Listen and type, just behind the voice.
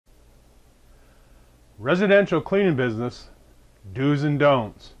Residential cleaning business, do's and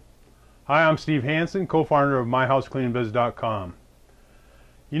don'ts. Hi, I'm Steve Hansen, co-founder of MyHouseCleaningBiz.com.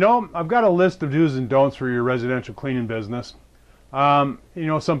 You know, I've got a list of do's and don'ts for your residential cleaning business. You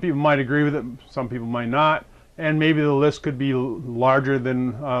know, some people might agree with it, some people might not, and maybe the list could be larger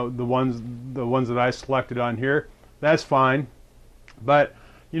than the ones that I selected on here. That's fine, but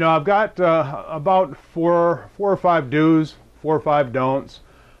you know, I've got about four or five do's, 4 or 5 don'ts.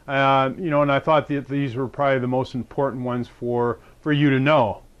 You know, and I thought that these were probably the most important ones for you to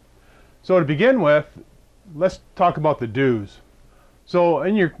know. So to begin with, let's talk about the do's. So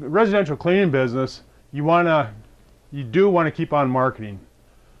in your residential cleaning business, you do want to keep on marketing.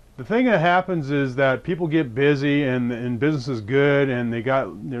 The thing that happens is that people get busy and business is good and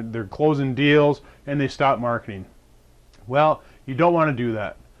they're closing deals and they stop marketing. Well, you don't want to do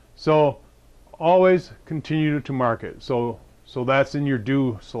that. So always continue to market. So that's in your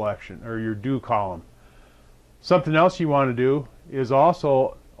do selection or your do column. Something else you want to do is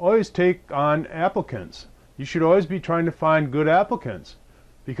also always take on applicants. You should always be trying to find good applicants,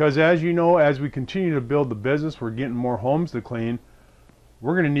 because as you know, as we continue to build the business, we're getting more homes to clean.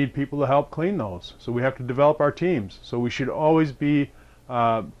 We're going to need people to help clean those. So we have to develop our teams. So we should always be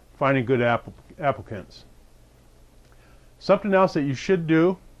finding good applicants. Something else that you should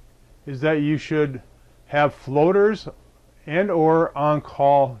do is that you should have floaters and or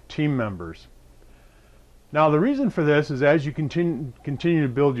on-call team members. Now the reason for this is as you continue to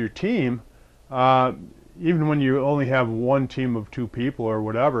build your team, even when you only have one team of 2 people or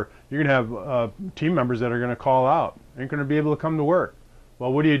whatever, you're going to have team members that are going to call out, ain't going to be able to come to work.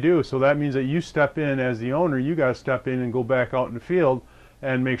 Well, what do? So that means that you step in as the owner, you got to step in and go back out in the field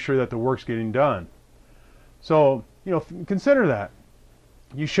and make sure that the work's getting done. So, you know, consider that.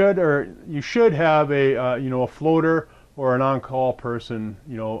 You should have a you know, a floater or an on-call person,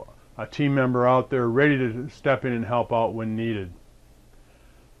 you know, a team member out there ready to step in and help out when needed.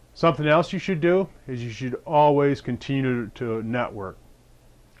 Something else you should do is you should always continue to network.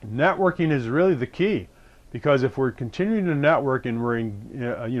 Networking is really the key, because if we're continuing to network and we're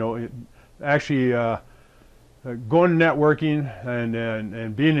you know, actually going to networking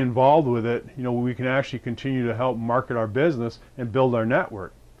and being involved with it, you know, we can actually continue to help market our business and build our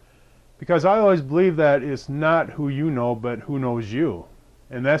network. Because I always believe that it's not who you know, but who knows you.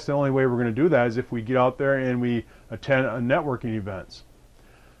 And that's the only way we're going to do that, is if we get out there and we attend networking events.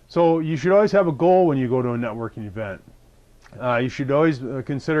 So you should always have a goal when you go to a networking event. You should always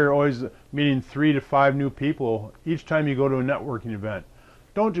consider meeting 3 to 5 new people each time you go to a networking event.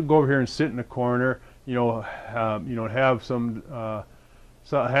 Don't just go over here and sit in a corner, you know, have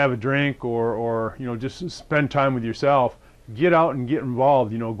have a drink or you know, just spend time with yourself. Get out and get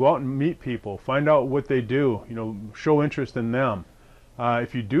involved. You know, go out and meet people, find out what they do. You know, show interest in them.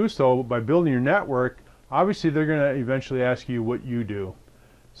 If you do so by building your network, obviously they're going to eventually ask you what you do.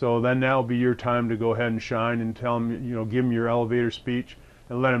 So then that'll be your time to go ahead and shine and tell them, you know, give them your elevator speech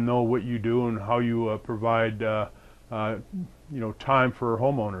and let them know what you do and how you provide, you know, time for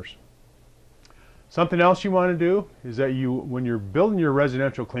homeowners. Something else you want to do is that when you're building your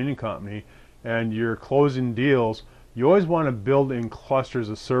residential cleaning company and you're closing deals, you always want to build in clusters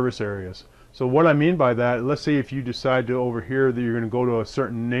of service areas. So what I mean by that, let's say if you decide to over here that you're going to go to a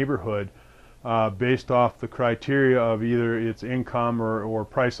certain neighborhood based off the criteria of either its income or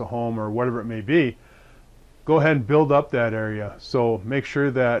price of home or whatever it may be, go ahead and build up that area. So make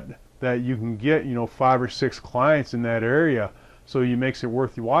sure that you can get, you know, 5 or 6 clients in that area, so it makes it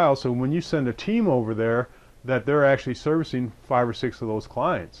worth your while. So when you send a team over there, that they're actually servicing 5 or 6 of those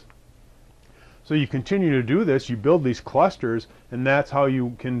clients. So you continue to do this, you build these clusters, and that's how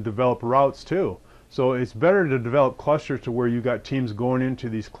you can develop routes too. So it's better to develop clusters to where you got teams going into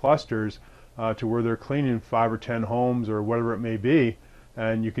these clusters to where they're cleaning 5 or 10 homes or whatever it may be,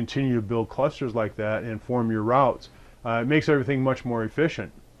 and you continue to build clusters like that and form your routes. It makes everything much more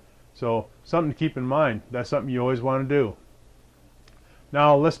efficient. So something to keep in mind. That's something you always want to do.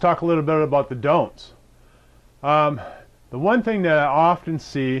 Now let's talk a little bit about the don'ts. The one thing that I often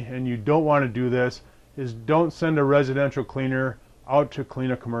see, and you don't want to do this, is don't send a residential cleaner out to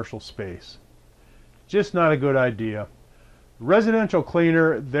clean a commercial space. Just not a good idea. Residential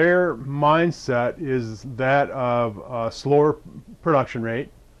cleaner, their mindset is that of a slower production rate.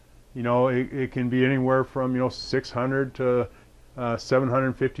 You know, it can be anywhere from, you know, 600 to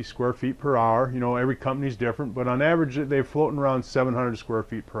 750 square feet per hour. You know, every company's different, but on average they're floating around 700 square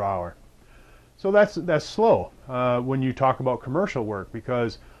feet per hour. So that's slow when you talk about commercial work,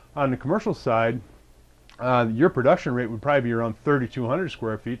 because on the commercial side, your production rate would probably be around 3,200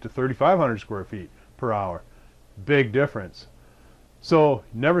 square feet to 3,500 square feet per hour. Big difference. So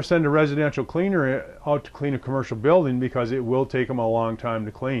never send a residential cleaner out to clean a commercial building because it will take them a long time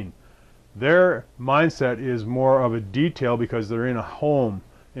to clean. Their mindset is more of a detail because they're in a home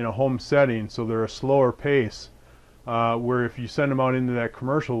setting, so they're a slower pace. Where if you send them out into that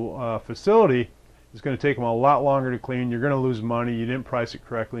commercial facility, it's going to take them a lot longer to clean. You're going to lose money. You didn't price it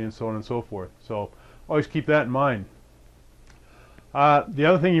correctly, and so on and so forth. So always keep that in mind. The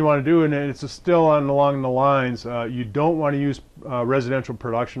other thing you want to do, and it's still along the lines, you don't want to use residential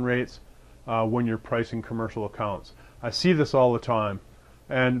production rates when you're pricing commercial accounts. I see this all the time,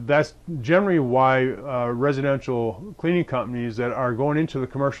 and that's generally why residential cleaning companies that are going into the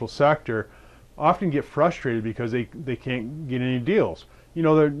commercial sector often get frustrated because they can't get any deals. You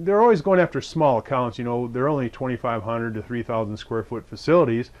know, they're always going after small accounts. You know, they're only 2,500 to 3,000 square foot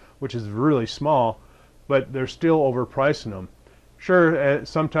facilities, which is really small, but they're still overpricing them. Sure,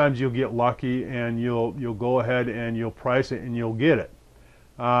 sometimes you'll get lucky and you'll go ahead and you'll price it and you'll get it,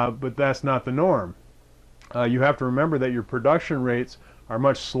 but that's not the norm. You have to remember that your production rates are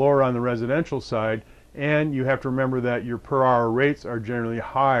much slower on the residential side, and you have to remember that your per hour rates are generally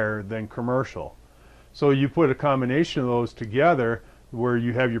higher than commercial. So you put a combination of those together where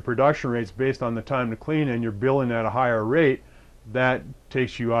you have your production rates based on the time to clean and you're billing at a higher rate, that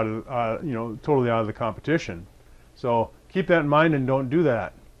takes you out of totally out of the competition. So keep that in mind and don't do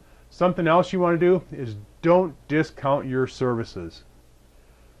that. Something else you want to do is don't discount your services.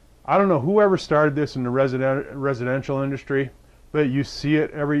 I don't know whoever started this in the residential industry, but you see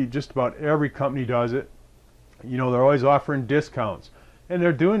it just about every company does it. You know, they're always offering discounts, and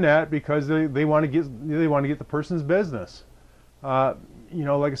they're doing that because they want to get the person's business. You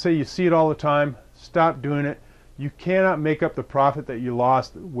know, like I say, you see it all the time. Stop doing it. You cannot make up the profit that you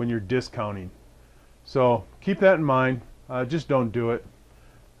lost when you're discounting. So keep that in mind. Just don't do it.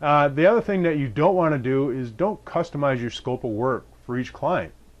 The other thing that you don't want to do is don't customize your scope of work for each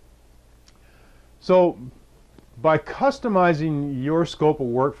client. So by customizing your scope of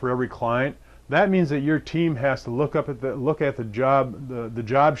work for every client, that means that your team has to look at the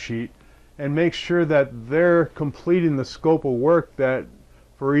job sheet and make sure that they're completing the scope of work that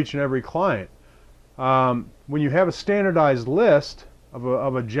for each and every client. When you have a standardized list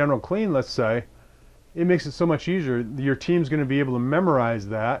of a general clean, let's say, it makes it so much easier. Your team's going to be able to memorize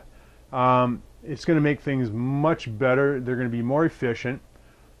that. It's going to make things much better. They're going to be more efficient.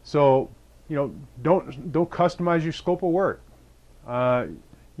 So, you know, don't customize your scope of work. You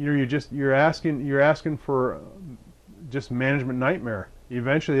know, you're asking for just management nightmare.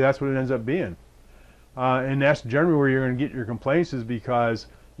 Eventually, that's what it ends up being, and that's generally where you're going to get your complaints, is because,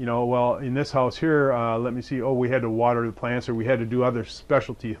 you know, well, in this house here, let me see, oh, we had to water the plants, or we had to do other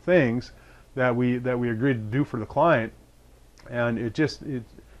specialty things that we agreed to do for the client, and it just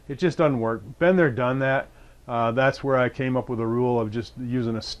doesn't work. Been there, done that. That's where I came up with a rule of just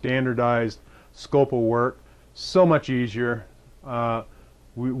using a standardized scope of work. So much easier.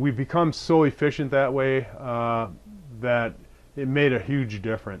 We've become so efficient that way that it made a huge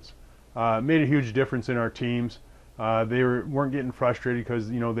difference. It made a huge difference in our teams. They weren't getting frustrated because,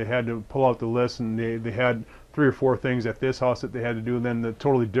 you know, they had to pull out the list and they had 3 or 4 things at this house that they had to do, and then the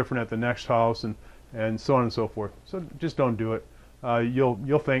totally different at the next house, and so on and so forth. So just don't do it.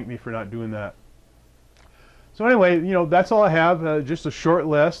 You'll thank me for not doing that. So anyway, you know, that's all I have. Just a short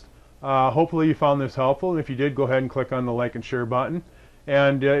list. Hopefully you found this helpful. And if you did, go ahead and click on the like and share button.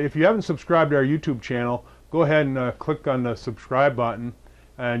 And if you haven't subscribed to our YouTube channel, go ahead and click on the subscribe button,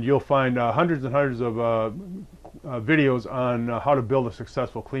 and you'll find hundreds and hundreds of videos on how to build a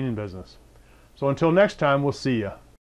successful cleaning business. So until next time, we'll see you.